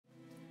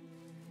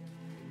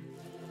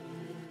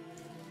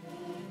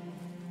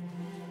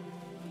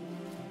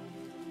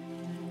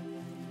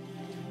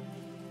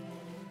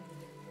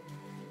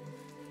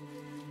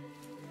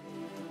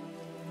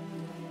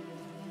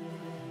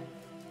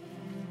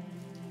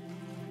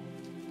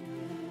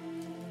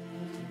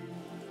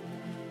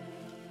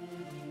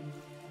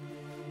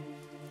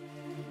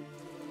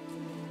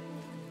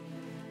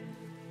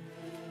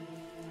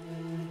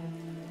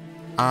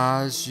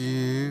as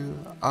you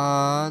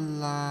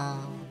allow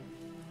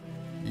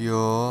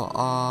your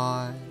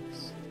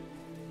eyes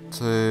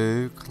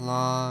to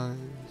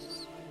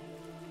close,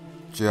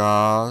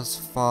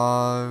 just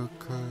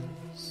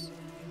focus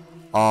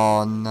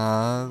on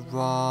the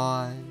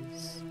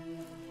rise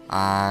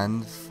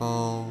and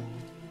fall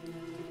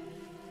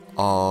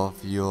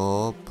of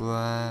your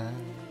breath,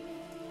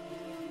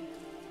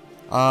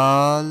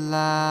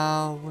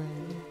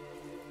 allowing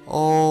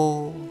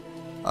all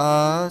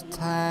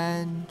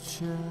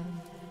attention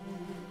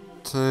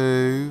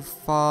to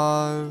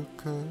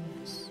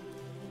focus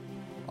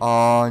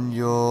on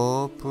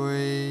your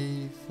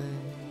breathing,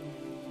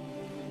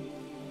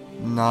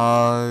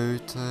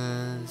 noticing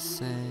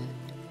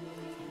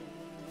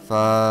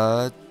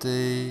the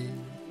deep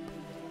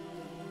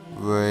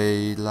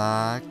relaxation,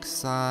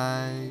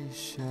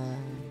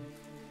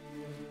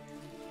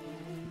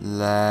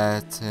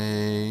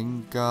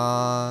 letting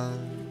go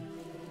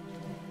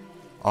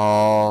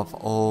of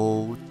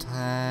all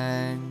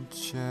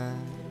tension,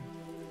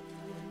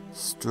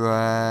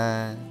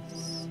 stress,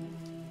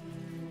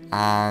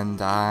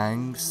 and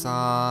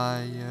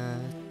anxiety,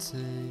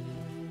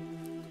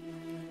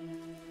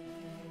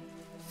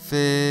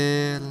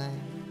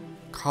 feeling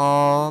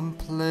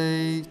completely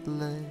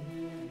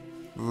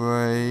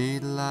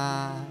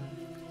relaxed.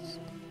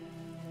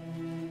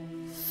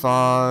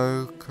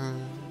 Focus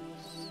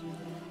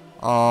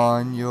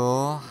on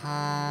your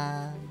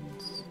hands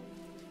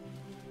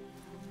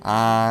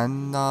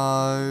and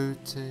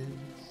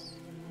notice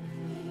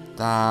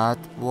that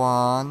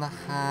one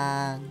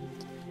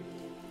hand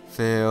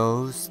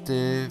feels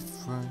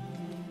different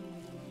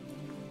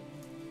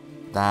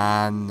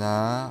than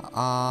the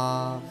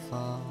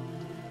other,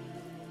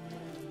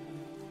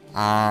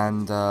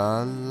 and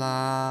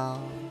allow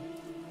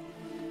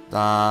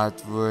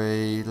that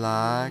relaxation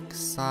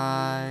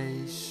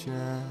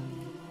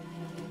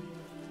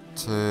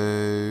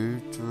to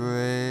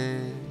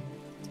drift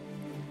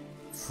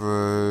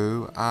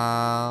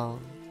throughout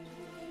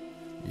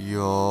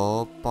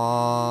your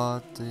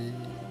body,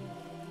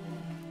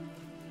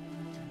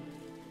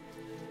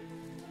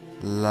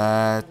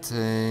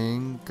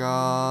 letting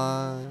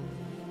go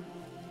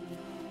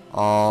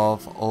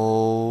of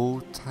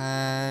all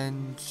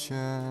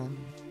tension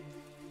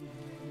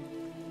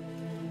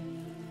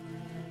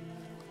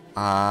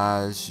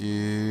as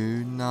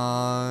you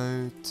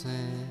notice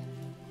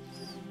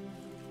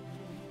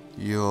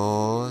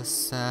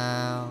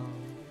yourself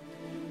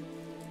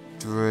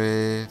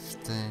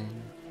drifting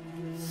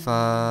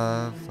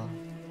further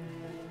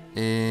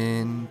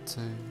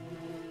into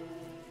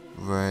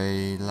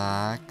relaxation.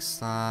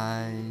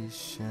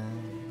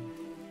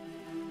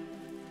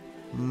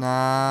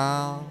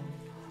 Now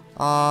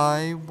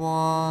I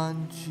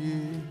want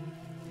you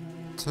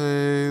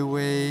to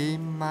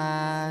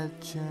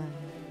imagine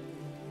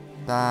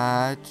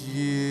that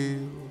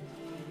you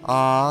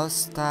are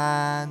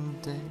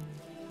standing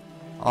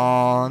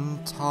on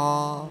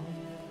top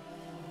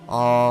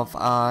of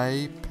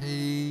a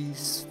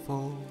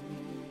peaceful,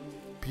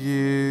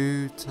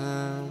 beautiful,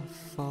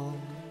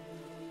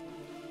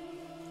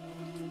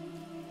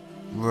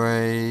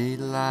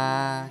 relaxing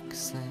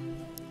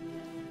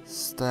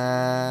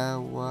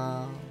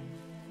stairwell,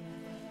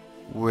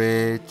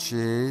 which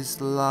is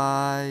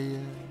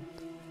layered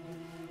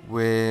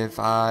with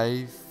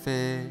a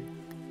thick,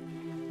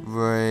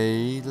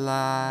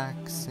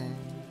 relaxing,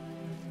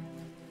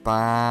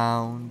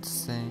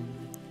 bouncing,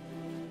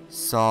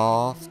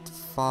 soft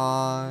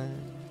foam,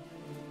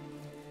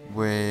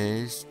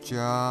 which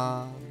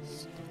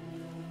just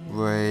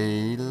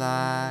relaxes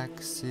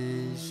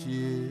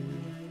you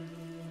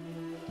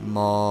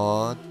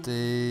more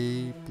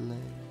deeply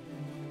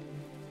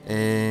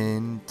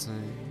into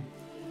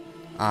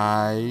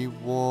a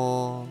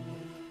warm,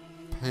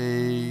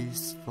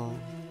 peaceful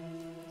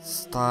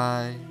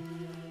state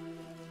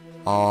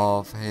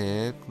of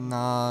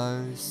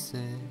hypnosis.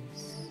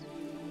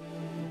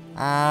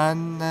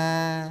 And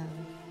there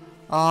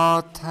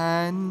are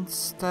 10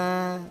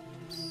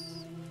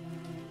 steps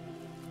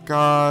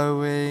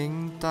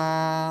going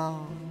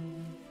down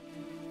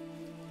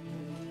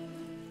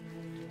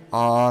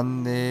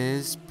on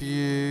this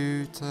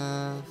beautiful,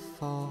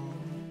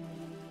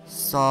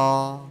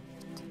 soft,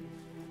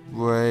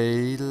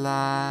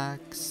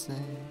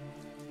 relaxing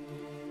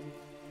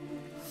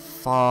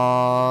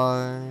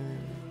foam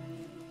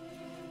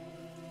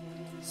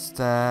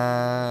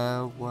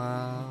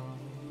stairwell.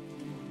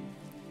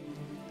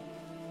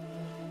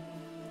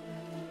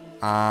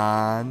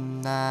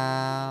 And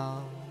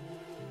now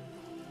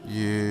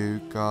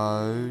you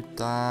go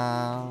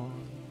down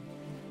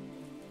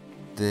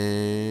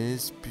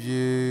this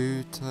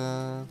beautiful,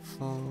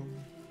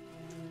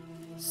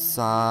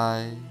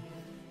 safe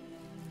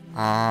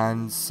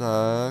and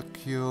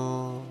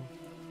secure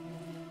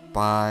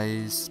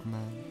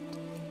basement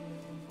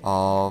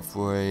of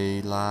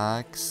relaxation,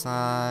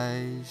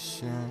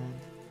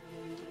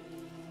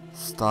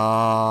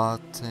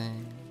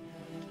 starting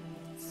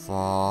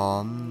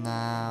from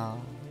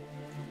now.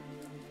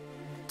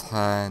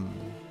 10.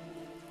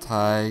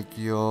 take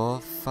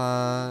your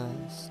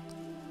first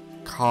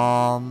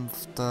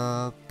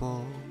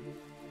comfortable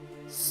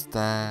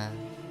step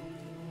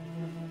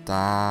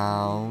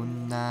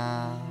down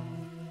now,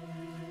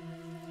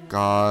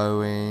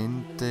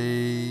 going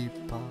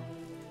deeper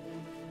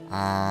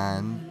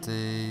and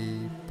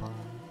deeper.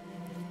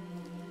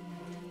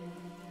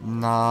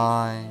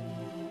 9.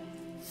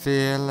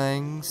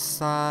 Feeling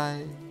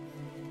safe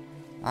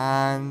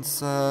and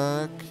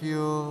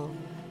secure,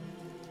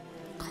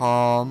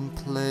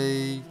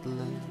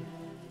 completely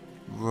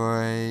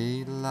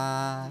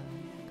relaxed,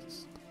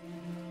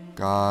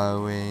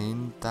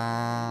 going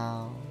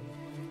down,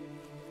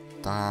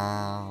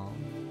 down,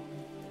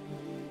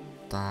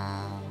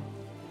 down.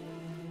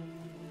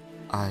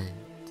 8.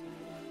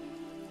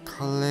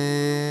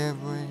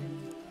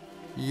 Clearing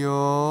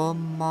your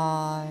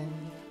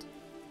mind,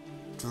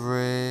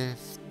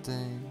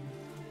 drifting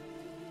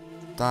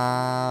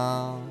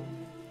down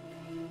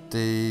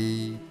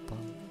deeper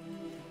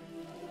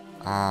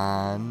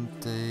and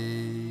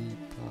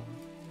deeper.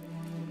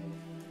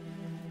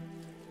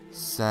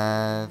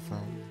 7.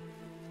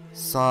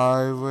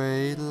 So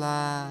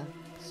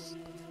relaxed,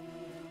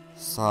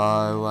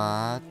 so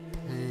at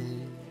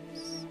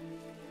peace,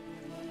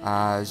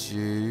 as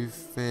you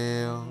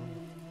feel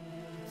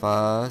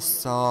the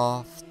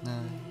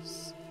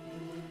softness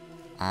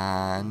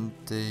and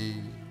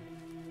deep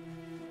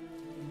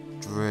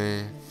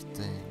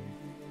drifting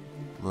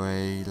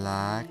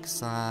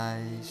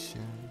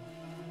relaxation.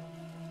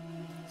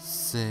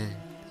 6.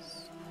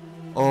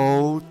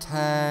 All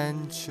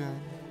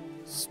tension,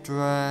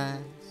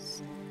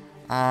 stress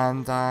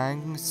and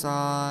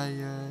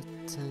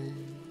anxiety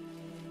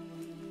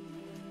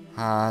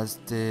has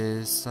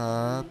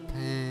disappeared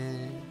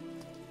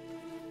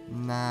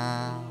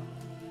now,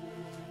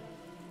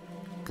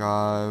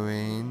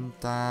 going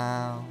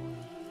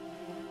down,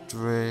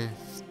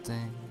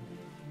 drifting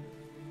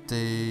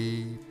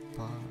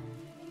deeper.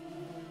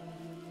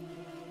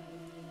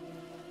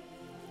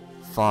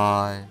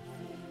 5.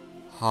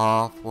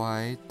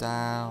 Halfway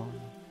down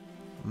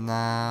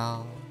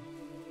now,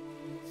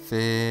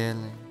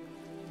 feeling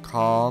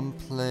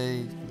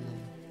completely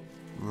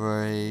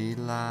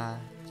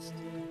relaxed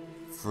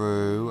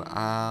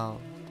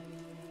throughout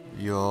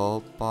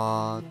your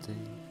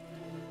body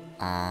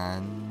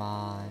and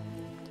mind.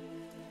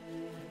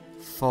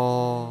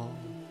 4.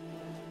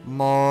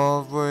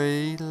 More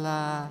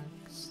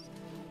relaxed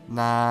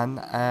than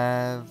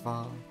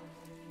ever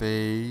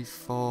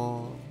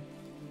before,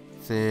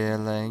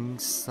 feeling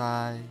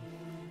safe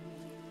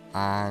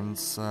and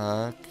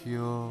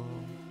secure.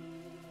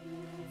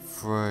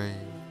 3.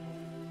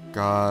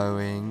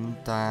 Going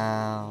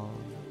down,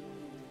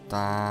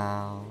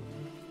 down,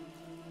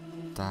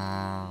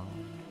 down,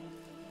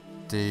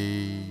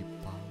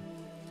 deeper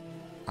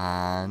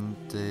and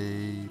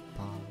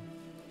deeper.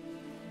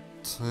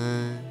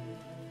 2.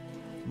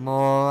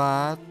 More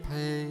at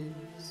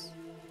peace,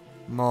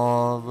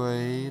 more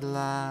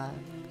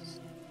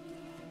relaxed,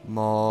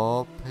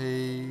 more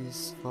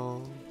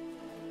peaceful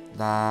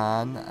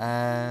than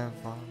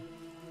ever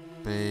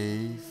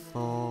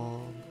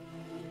before.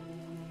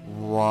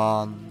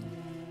 1.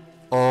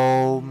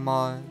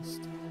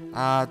 Almost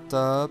at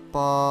the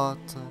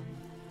bottom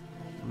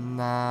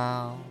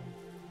now.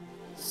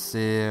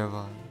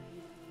 0.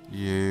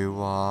 You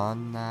are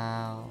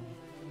now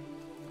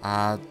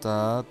at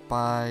the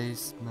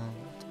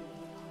basement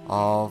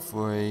of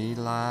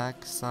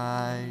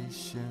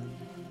relaxation,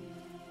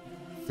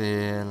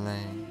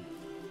 feeling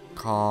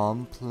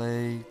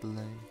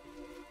completely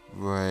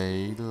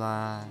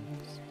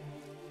relaxed.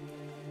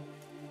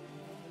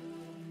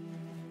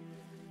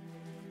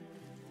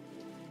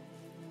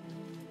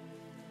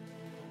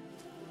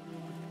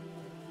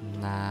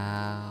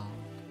 Now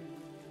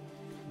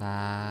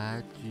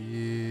that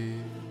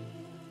you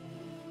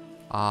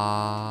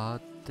are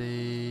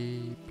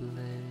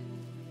deeply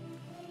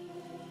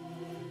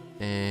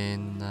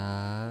in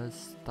a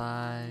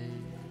state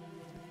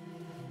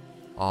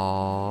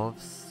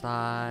of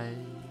safe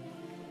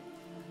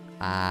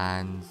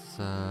and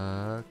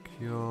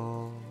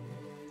secure,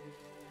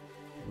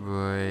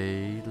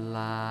 relaxing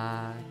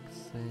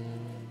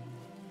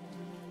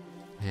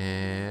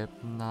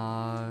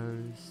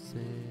hypnosis,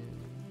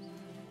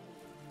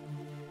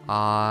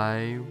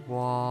 I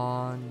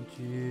want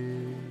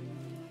you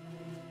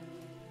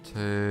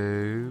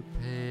to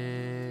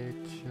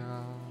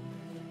picture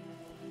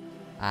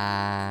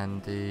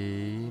and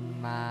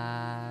imagine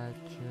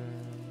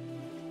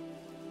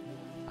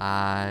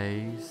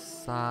a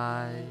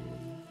safe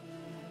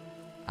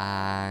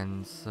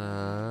and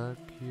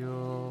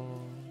secure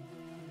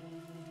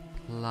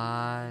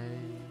place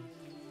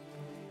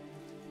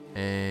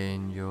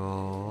in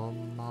your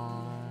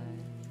mind.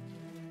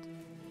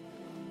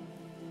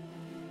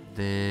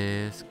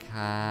 This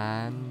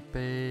can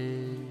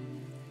be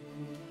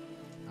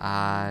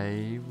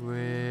a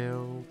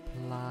real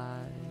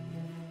place,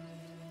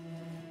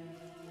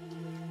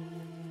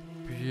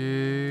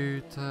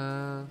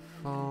 beautiful,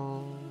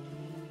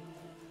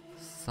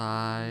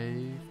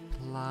 safe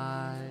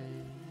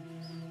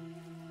place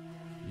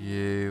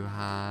you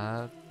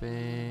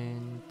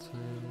been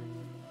to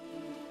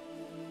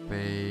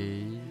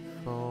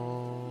before,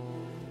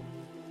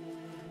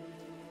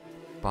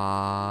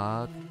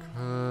 but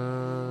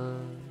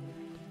could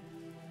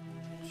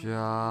just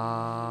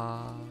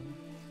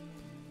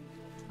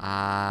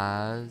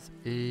as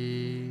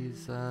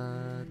easily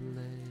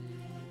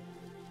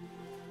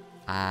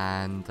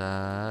and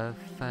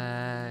effectively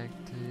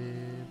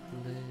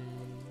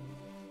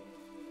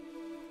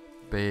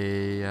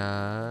be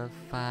a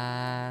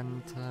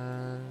fantasy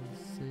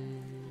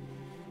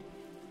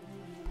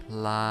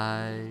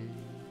place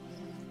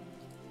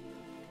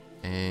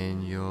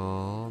in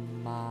your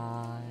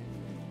mind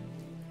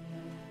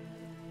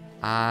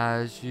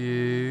as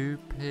you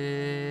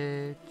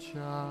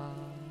picture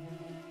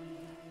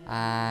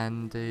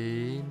and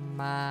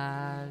imagine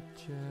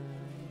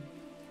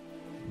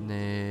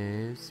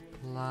this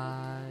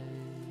place.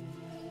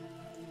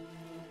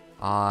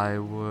 I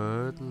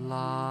would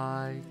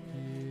like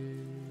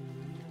you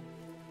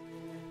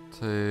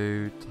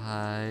to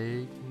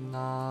take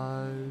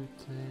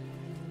notice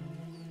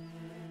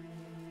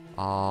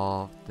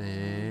of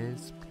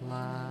this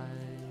place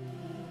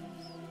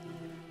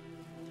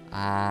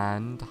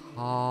and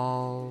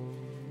hold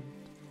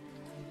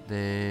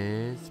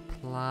this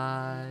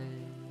place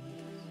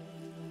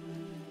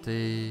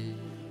deep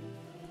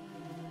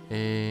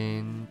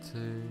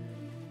into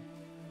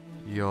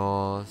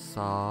your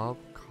subconscious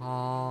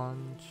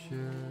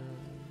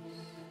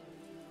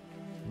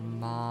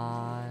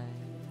mind,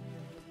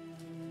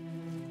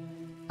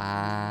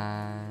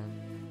 and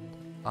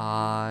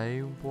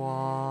I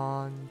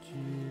want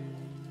you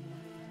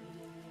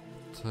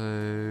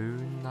to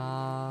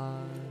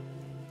know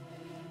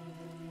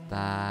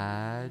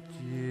that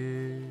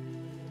you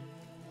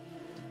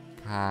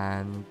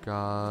can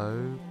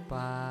go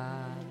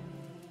back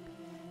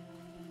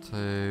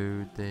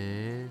to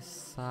this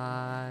safe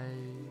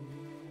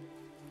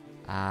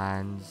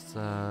and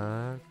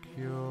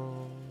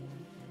secure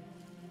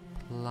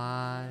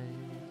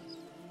place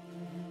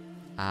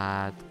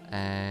at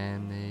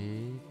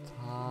any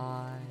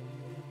time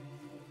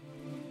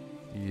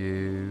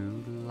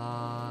you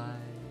like,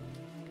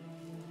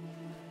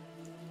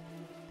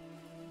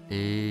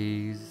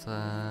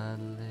 easily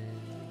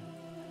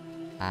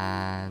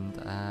and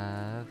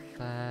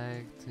effectively.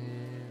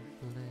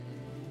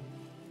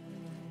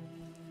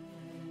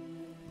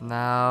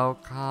 Now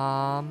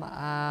come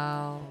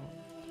out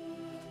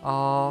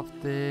of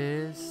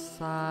this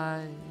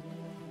safe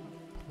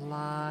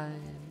place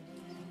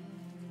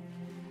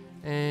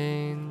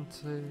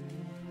into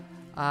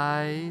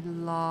a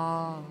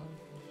large,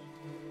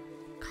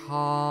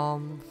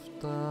 comfortable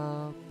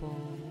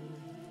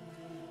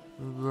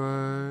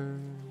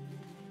room,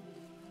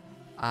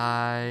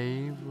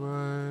 a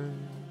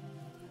room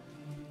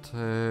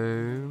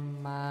to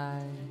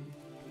make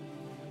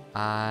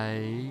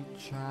a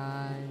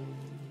change,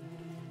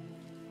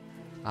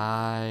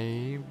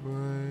 a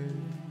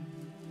room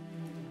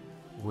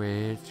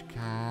which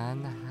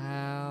can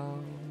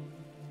help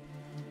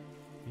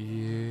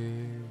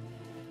you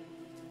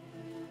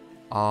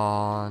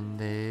on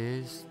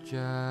this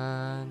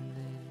journey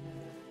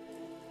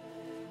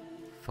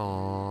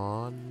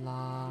for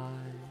life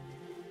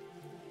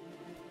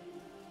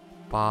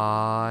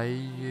by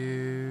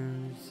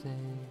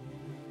using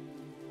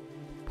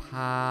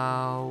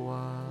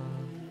powerful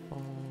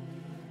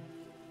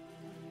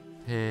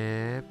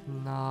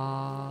hypnotic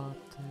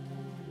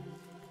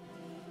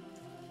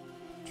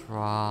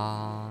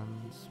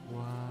trance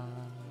work,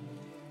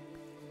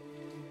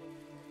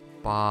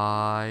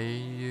 by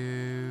using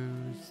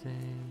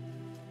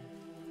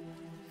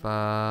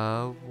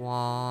the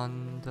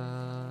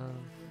wonderful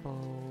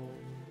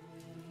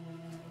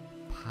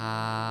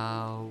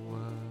powers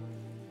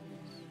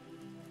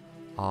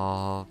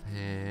of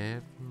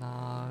hypnosis.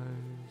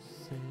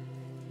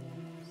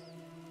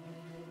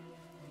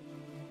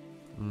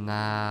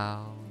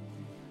 Now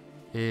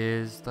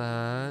is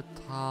the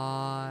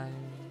time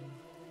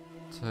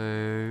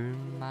to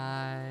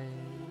make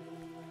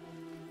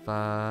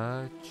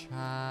the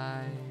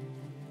change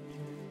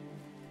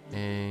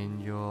in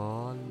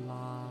your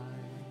life.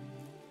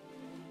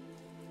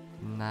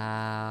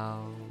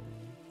 Now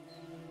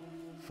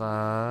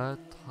the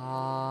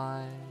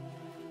time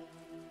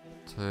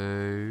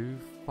to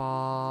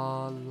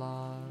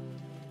follow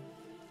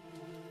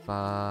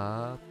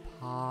the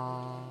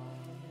path,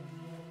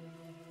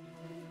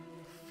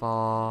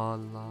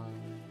 follow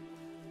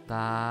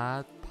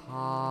that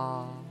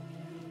path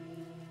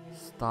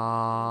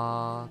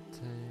starting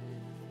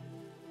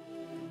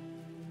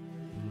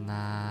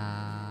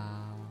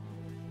now.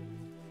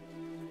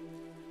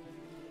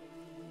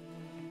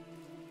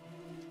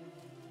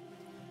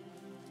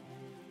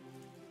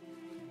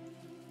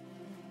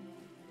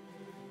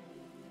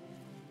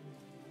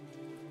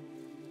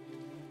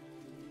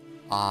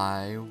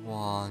 I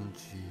want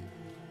you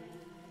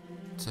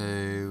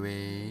to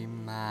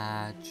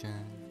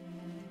imagine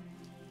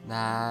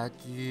that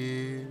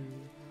you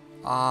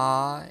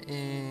are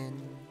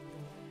in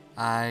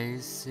a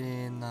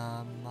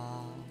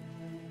cinema.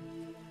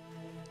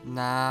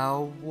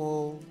 Now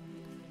walk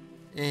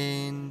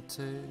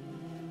into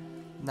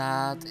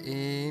that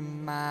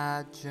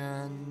imaginary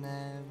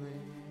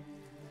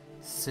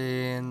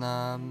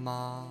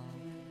cinema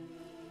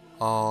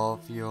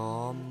of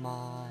your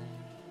mind.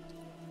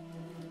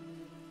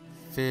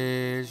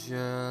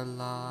 Visualize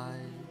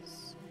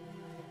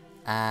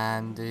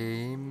and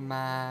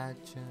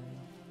imagine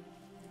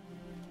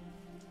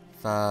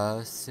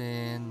the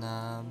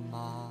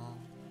cinema.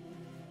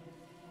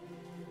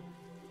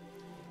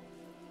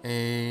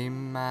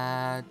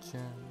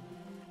 Imagine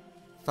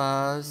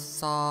the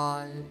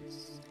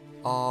size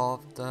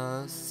of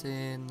the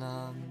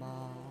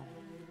cinema,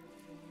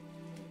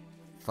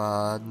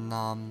 the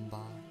number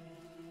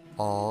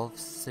of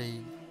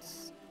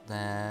seats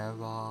there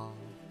are,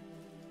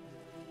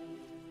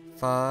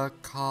 the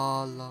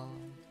color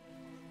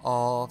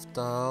of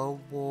the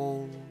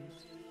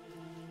walls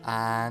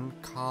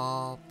and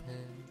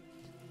carpet,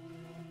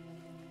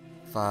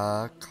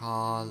 the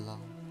color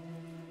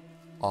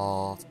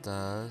of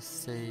the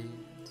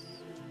seats,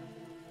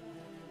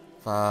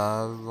 the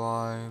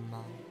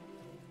aroma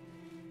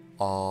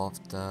of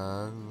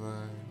the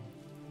room,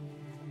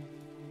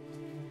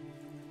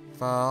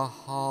 the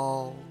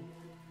whole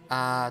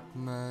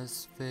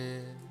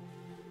atmosphere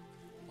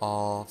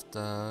of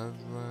the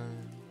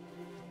room.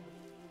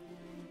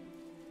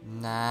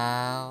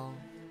 Now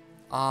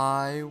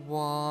I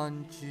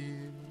want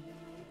you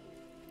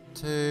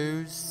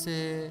to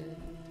sit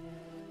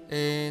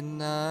in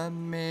the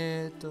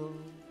middle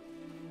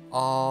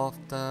of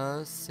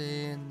the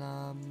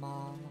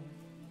cinema,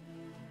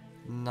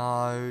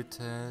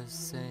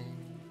 noticing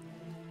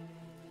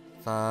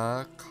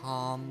the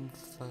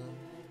comfort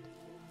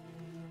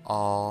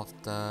of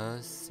the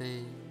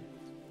seat.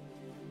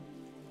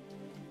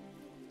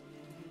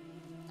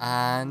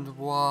 And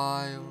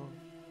while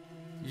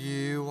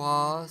you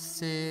are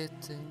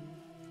sitting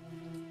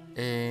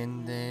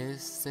in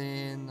this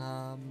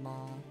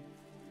cinema,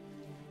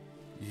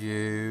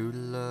 you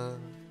look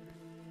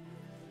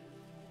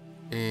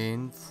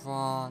in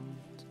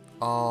front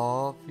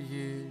of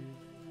you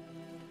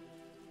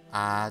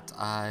at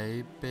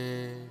a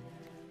big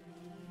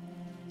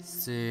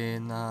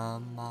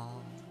cinema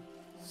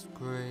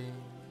screen,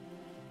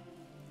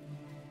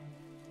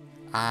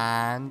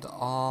 and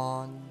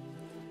on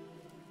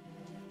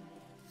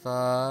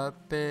the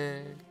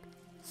big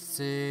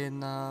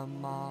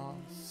cinema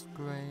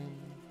screen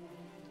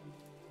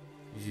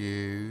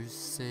you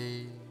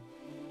see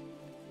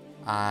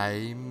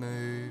a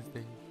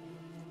movie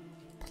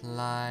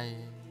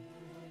playing.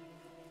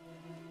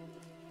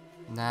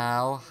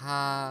 Now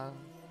have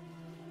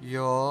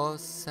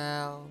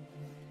yourself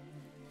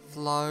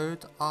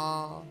float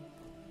up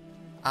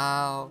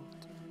out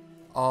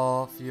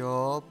of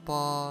your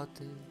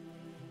body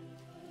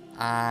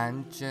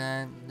and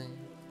gently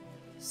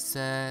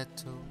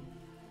settle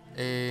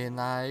in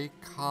a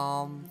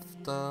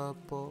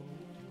comfortable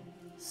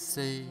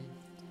seat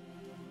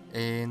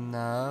in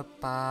the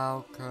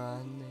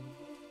balcony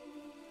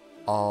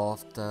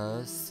of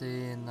the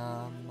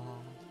cinema,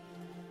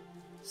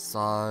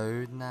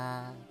 so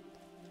that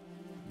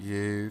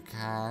you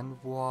can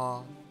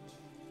watch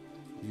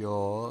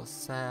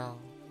yourself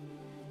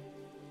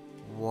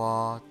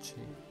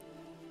watching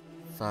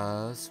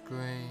the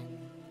screen.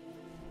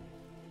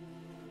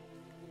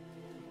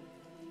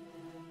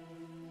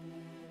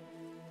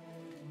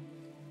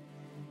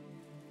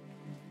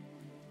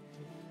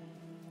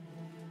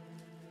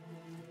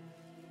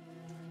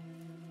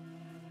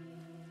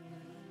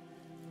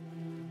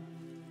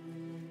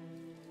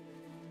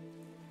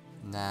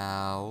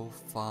 Now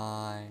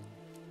find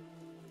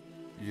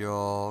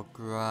your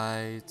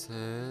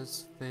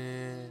greatest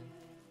fear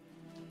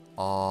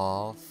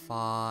of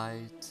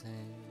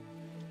fighting.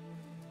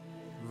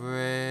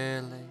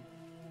 Really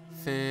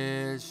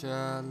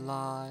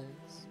visualize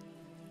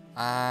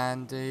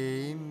and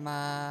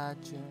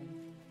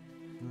imagine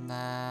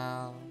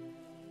now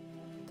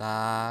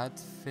that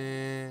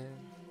fear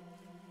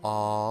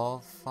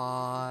of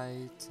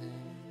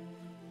fighting.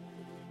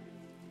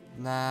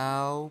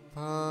 Now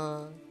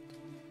put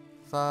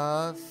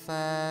the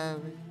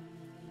very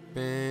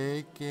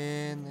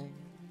beginning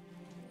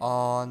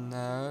on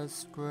the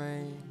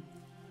screen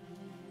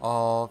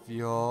of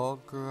your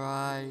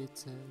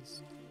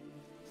greatest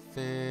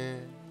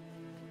fear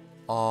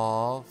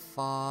of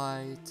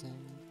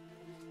fighting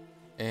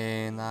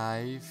in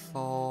a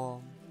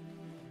form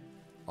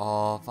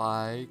of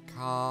a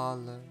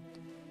colored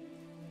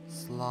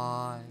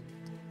slide.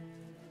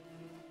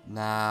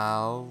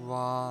 Now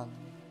run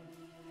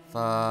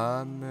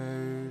the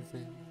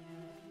movie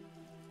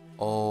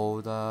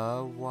all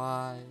the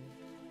way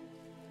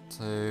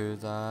to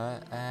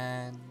the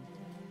end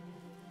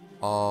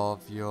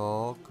of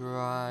your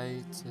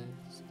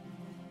greatest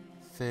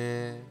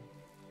fear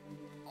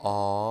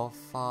of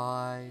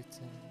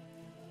fighting.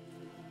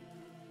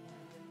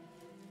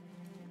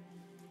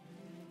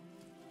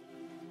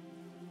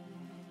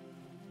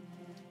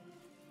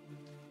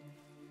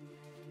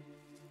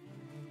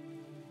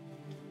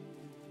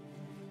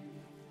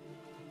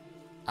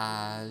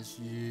 As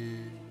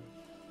you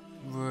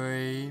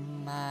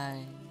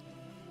remain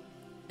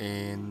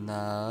in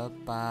the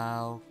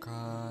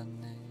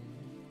balcony,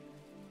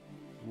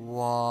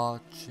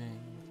 watching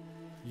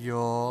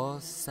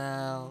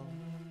yourself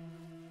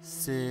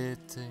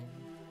sitting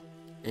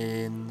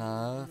in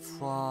the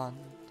front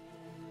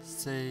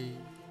seat,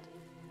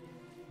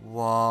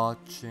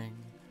 watching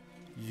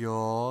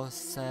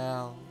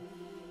yourself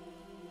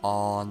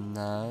on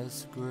the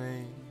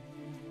screen.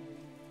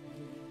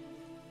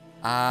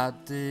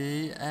 At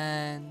the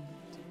end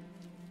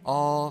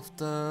of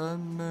the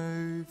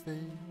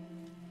movie,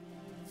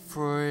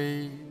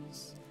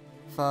 freeze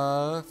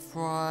the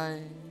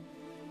frame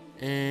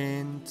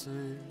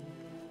into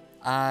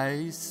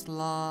a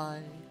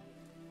slide,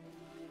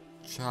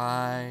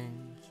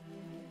 change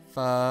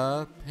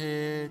the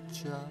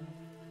picture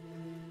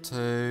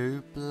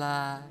to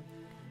black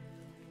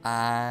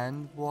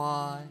and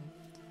white,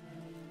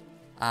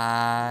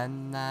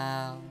 and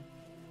now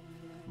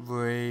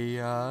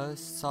reassociate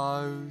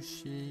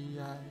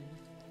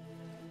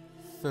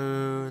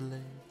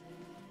fully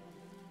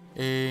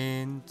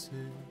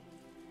into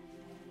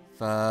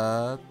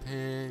the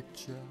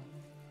picture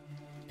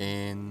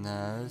in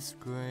the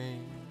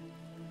screen.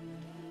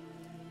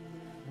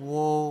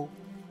 Walk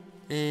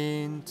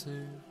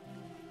into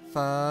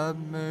the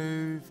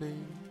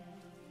movie,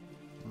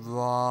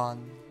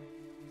 run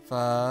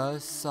the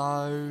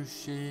associated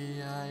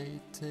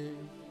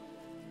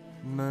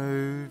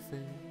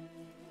movie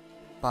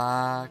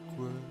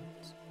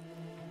backwards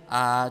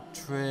at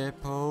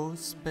triple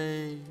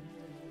speed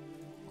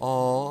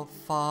or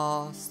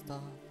faster,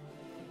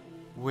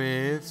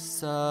 with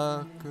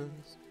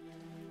circus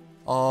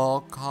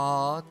or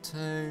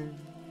cartoon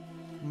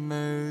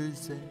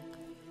music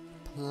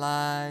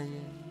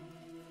playing,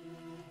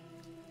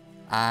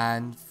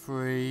 and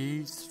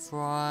freeze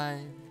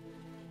frame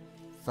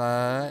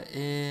the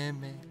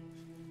image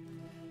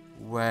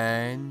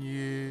when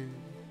you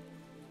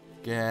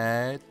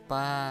get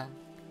back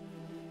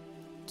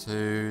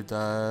to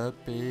the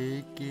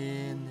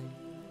beginning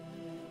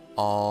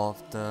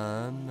of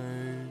the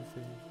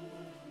movie.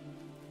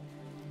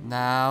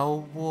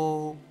 Now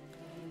walk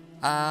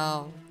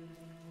out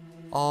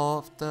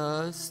of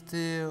the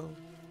still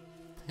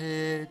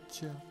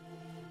picture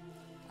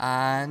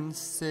and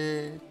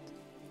sit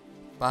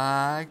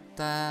back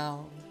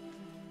down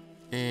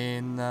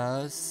in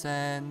the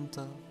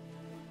center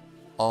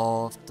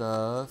of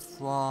the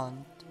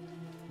front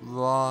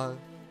row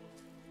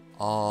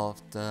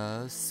of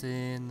the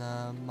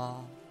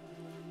cinema.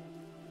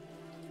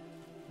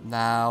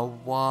 Now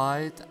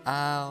white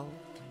out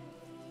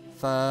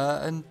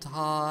the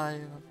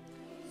entire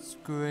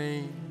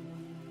screen,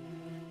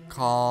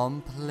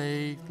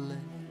 completely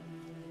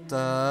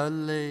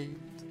delete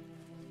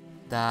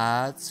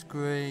that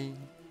screen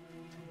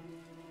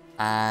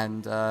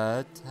and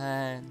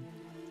attend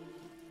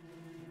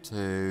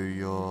to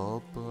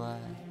your breath.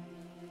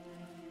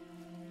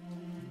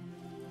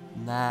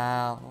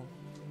 Now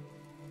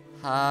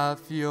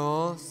have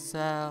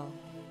yourself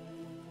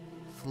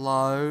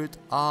float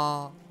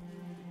up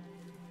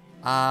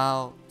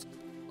out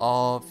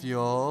of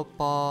your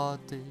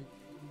body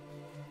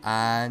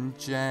and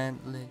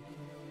gently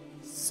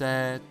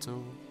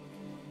settle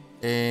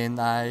in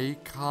a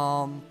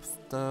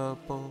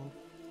comfortable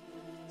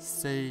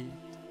seat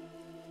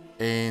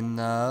in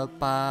the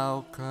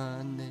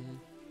balcony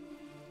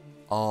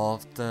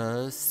of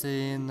the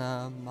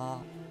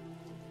cinema,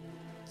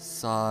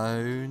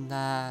 so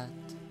that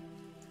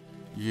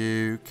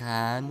you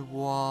can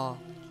watch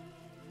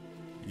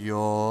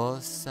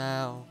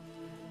yourself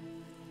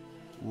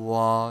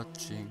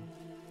watching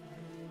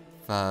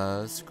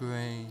the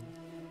screen.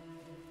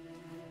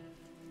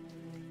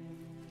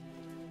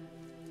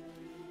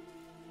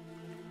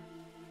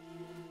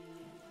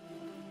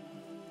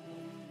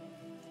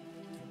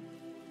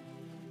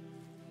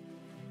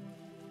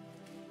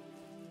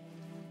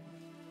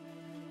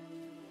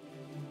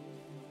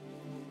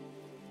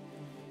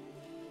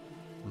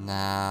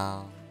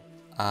 Now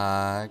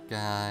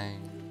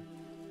again,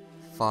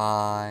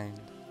 find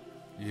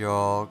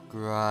your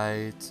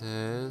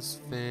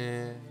greatest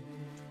fear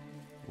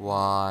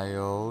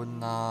while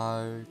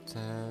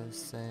noticing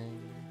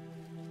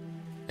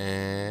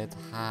it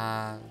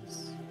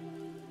has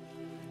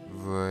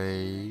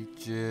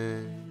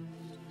reduced,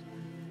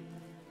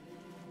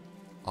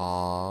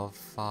 of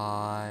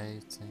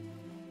fighting.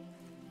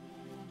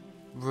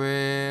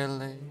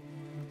 Really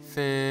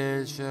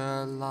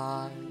visualize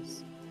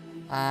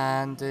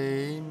and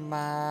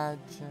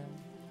imagine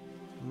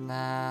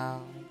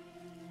now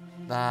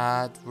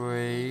that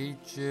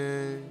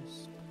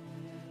reduced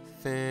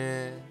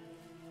fear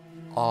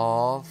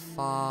of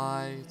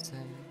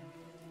fighting.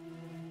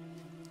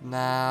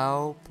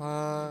 Now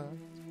put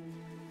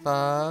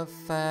the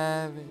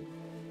very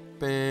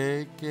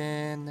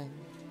beginning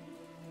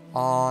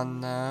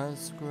on the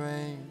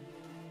screen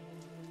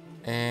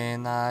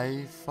in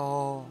a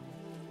form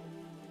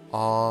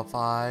of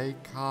a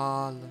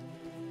colored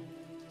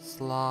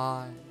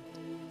slide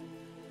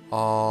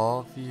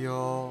of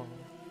your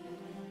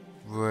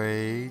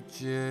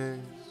reduced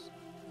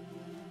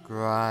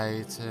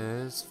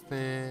greatest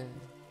fear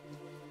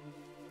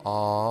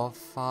of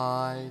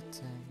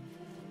fighting.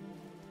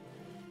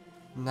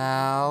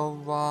 Now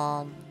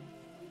run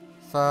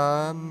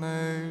the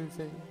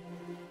movie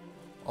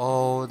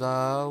all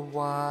the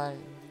way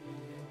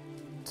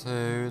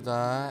to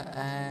the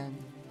end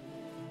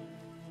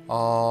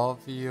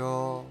of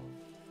your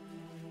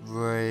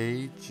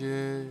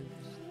reduced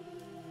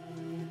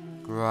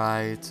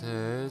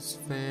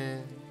greatest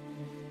fear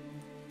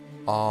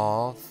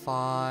of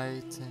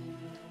fighting.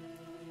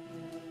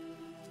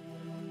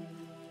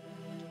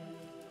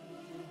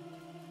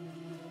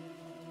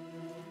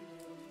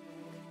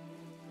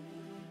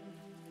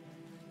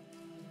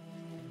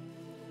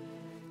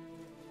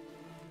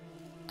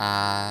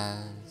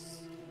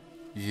 As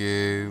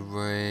you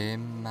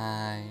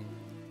remain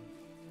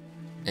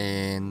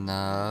in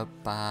the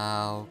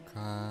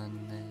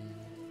balcony,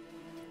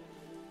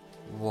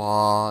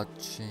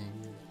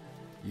 watching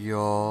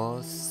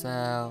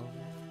yourself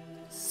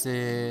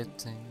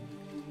sitting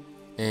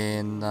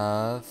in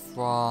the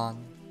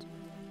front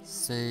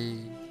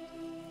seat,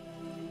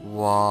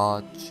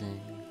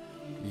 watching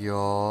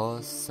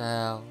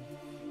yourself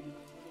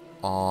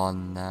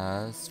on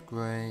the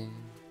screen.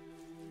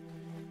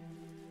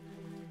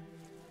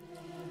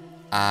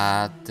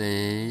 At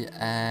the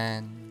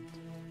end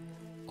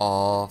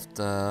of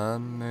the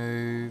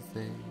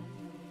movie,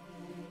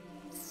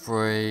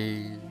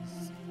 freeze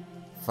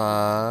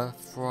the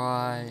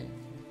frame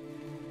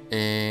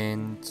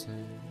into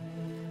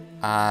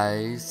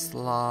a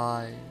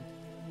slide,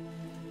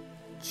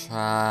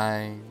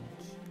 change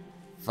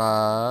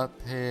the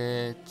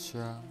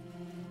picture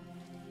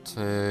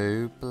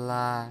to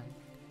black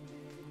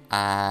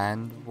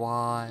and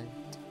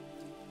white,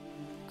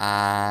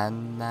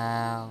 and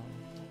now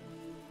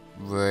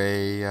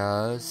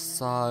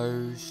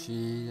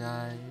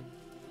reassociate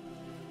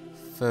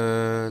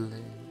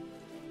fully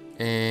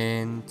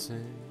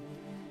into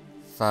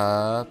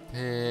the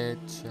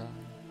picture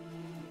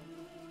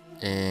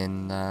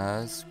in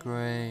the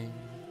screen.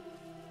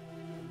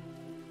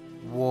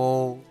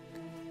 Walk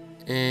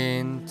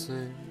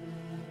into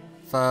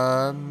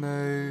the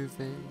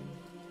movie,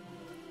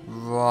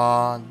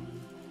 run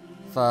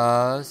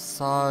the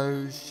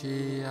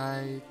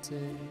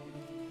associated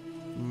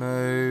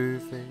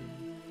movie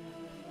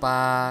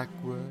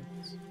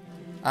backwards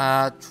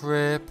at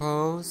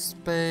triple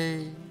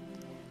speed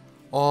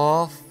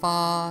or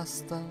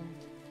faster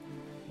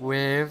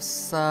with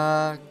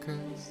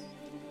circus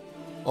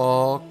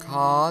or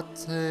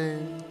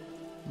cartoon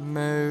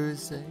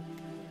music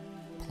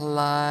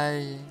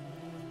playing,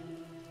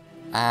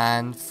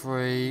 and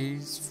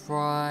freeze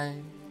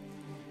frame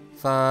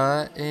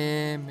the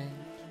image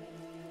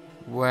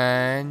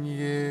when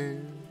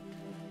you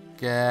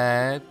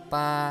get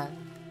back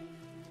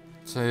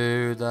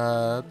to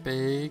the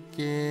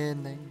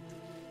beginning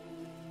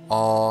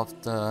of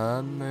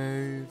the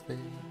movie.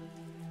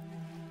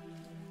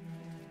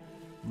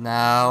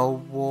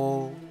 Now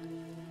walk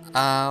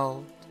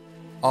out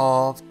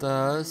of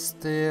the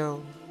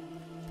still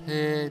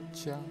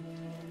picture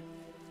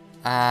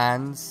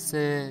and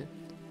sit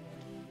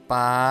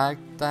back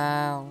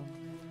down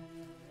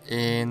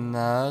in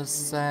the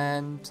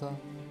center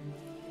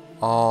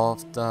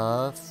of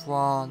the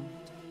front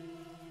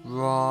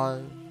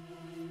row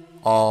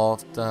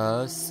of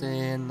the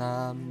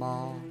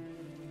cinema.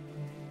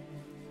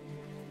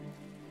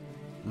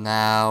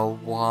 Now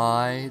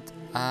wide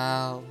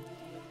out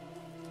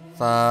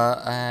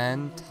the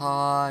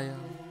entire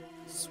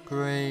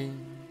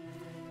screen,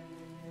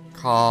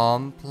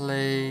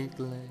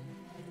 completely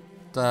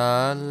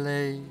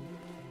delete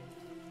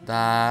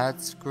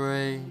that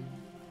screen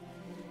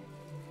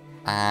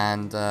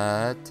and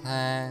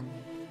attend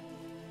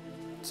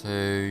to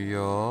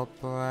your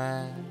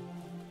breath.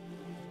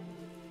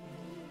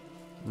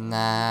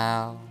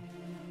 Now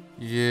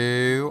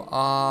you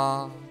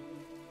are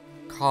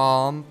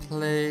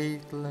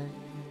completely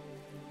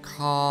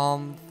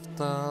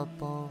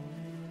comfortable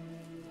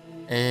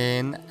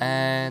in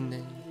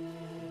any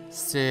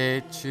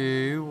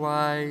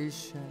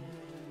situation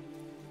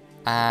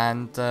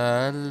and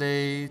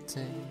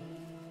deleting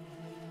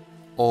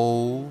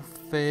all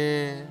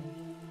fear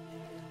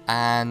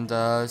and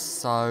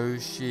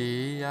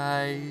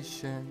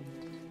association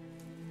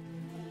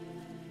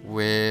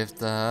with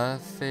the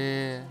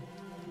fear,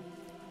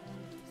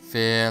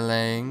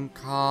 feeling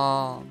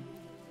calm,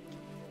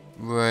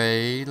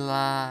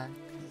 relaxed,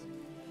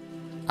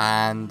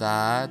 and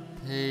at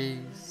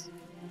peace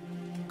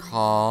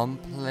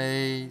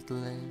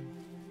completely,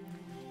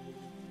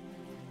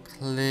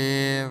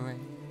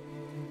 clearing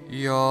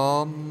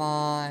your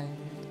mind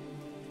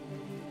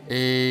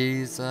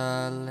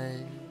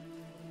easily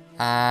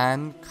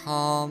and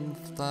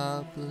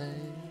comfortably.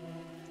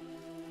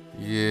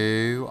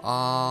 You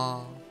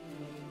are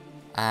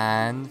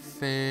and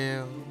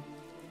feel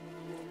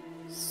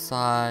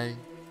safe,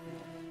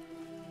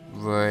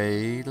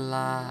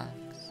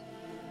 relaxed,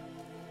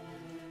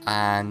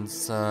 and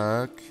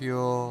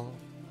secure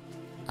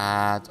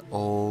at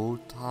all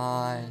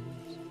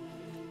times,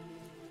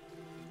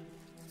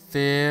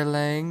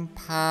 feeling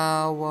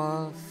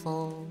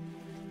powerful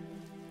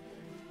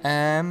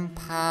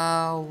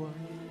empowered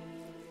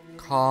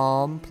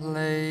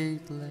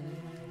completely,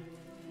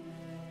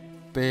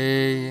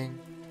 being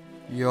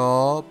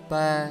your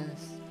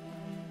best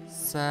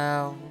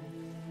self.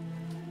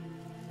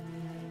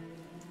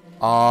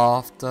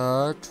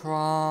 After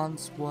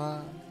trance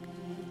work,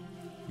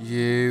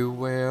 you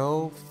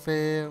will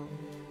feel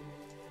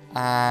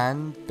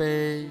and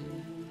be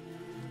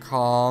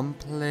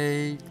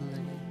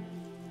completely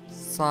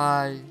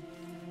safe,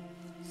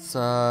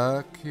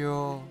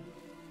 secure,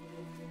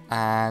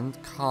 and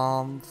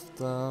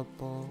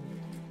comfortable.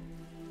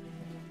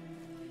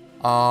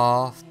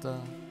 After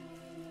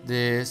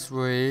this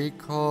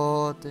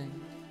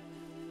recording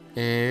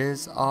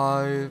is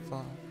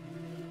over,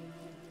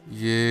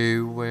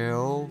 you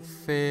will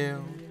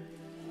feel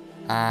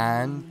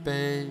and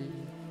be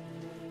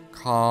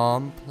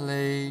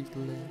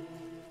completely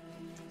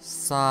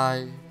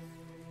safe,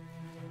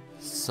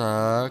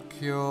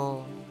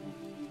 secure,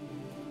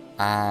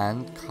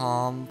 and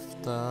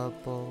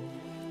comfortable.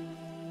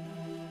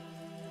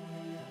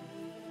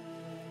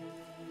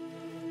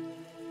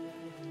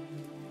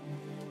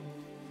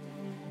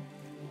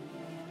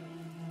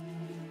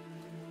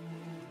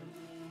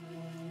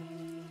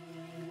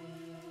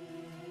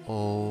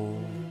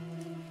 All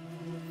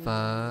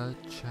the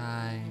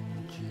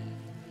changes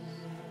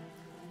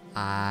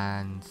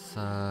and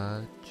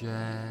suggestions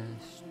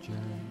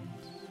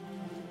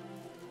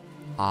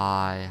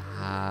I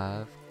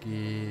have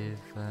given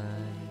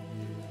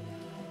you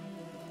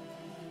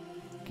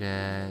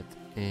get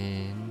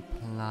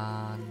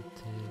implanted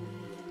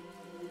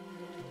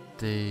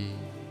deep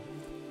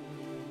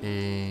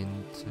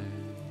into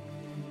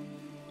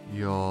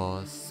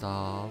your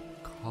subconscious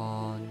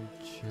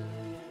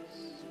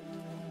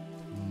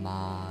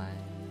mind.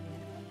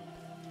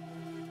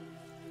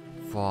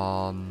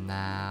 From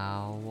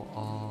now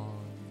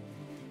on,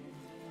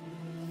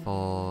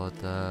 for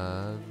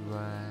the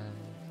rest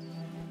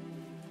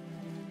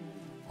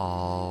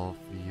of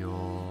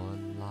your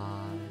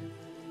life,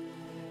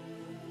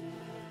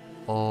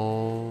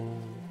 all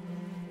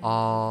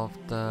of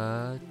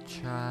the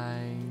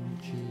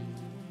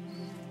changes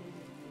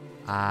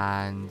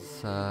and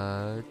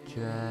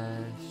suggestions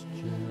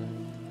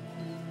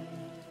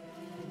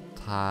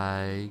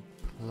take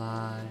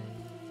place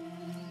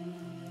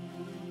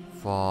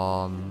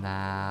from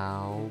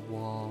now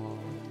on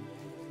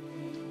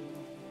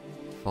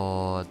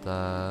for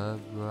the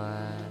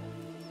rest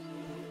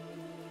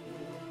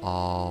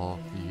of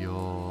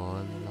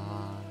your life.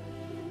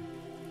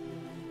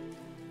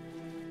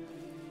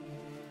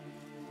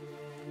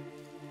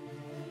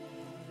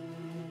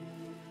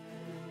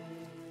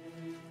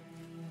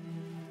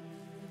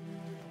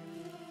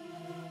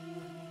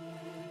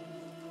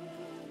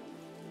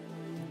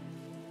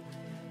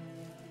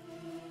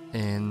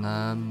 In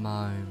a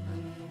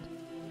moment,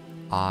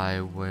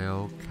 I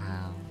will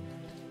count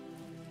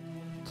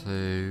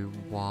to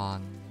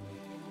 1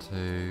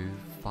 to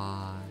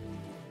 5,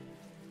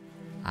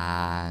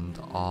 and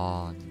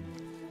on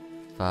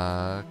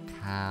the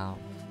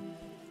count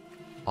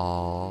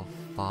of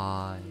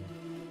 5,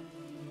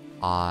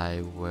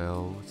 I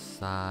will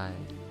say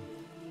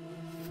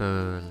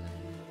fully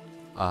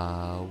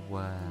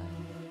aware.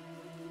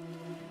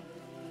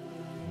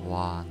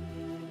 1.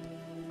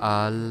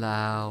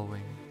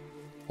 Allowing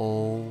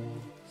all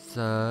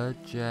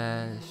suggestions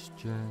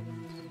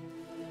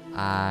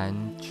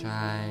and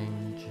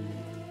changes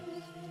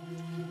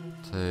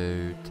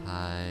to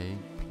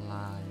take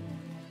place.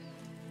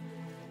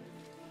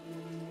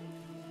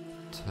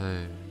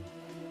 2.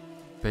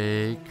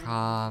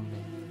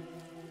 Becoming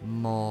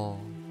more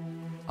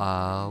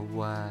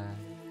aware.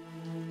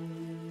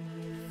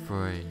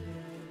 3.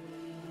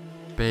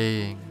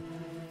 Being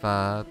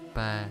the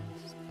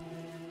best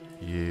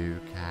you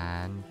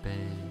can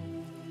be.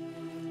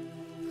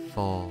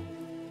 4.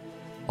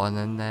 On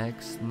the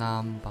next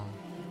number,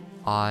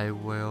 I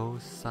will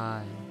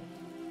say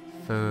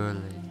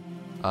fully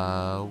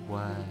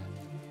aware.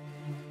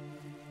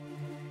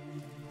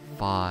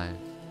 5.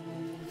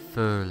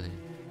 Fully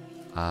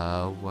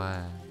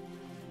aware.